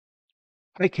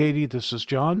Hi, Katie. This is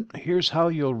John. Here's how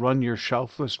you'll run your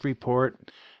Shelflist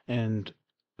report and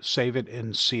save it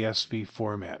in CSV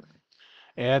format.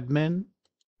 Admin,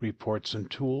 Reports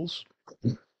and Tools.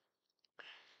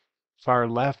 Far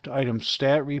left, Item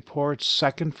Stat Reports.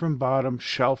 Second from bottom,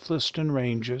 Shelflist and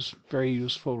Ranges. Very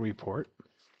useful report.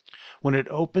 When it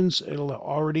opens, it'll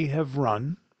already have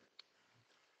run.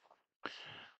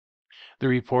 The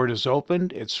report is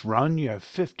opened, it's run. You have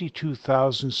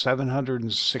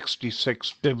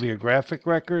 52,766 bibliographic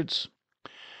records.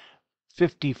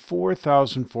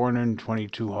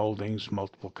 54,422 holdings,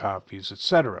 multiple copies,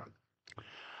 etc.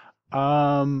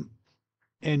 And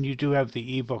you do have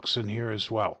the ebooks in here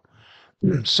as well.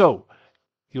 So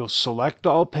you'll select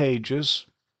all pages,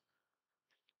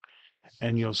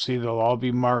 and you'll see they'll all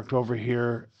be marked over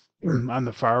here on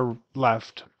the far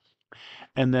left.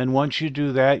 And then once you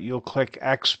do that, you'll click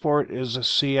Export as a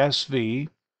CSV.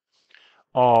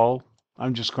 All.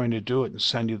 I'm just going to do it and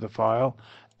send you the file.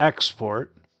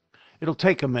 Export. It'll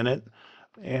take a minute,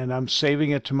 and I'm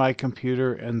saving it to my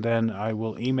computer, and then I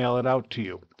will email it out to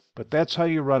you. But that's how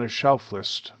you run a shelf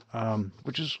list,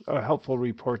 which is a helpful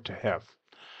report to have.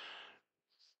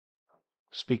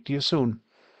 Speak to you soon.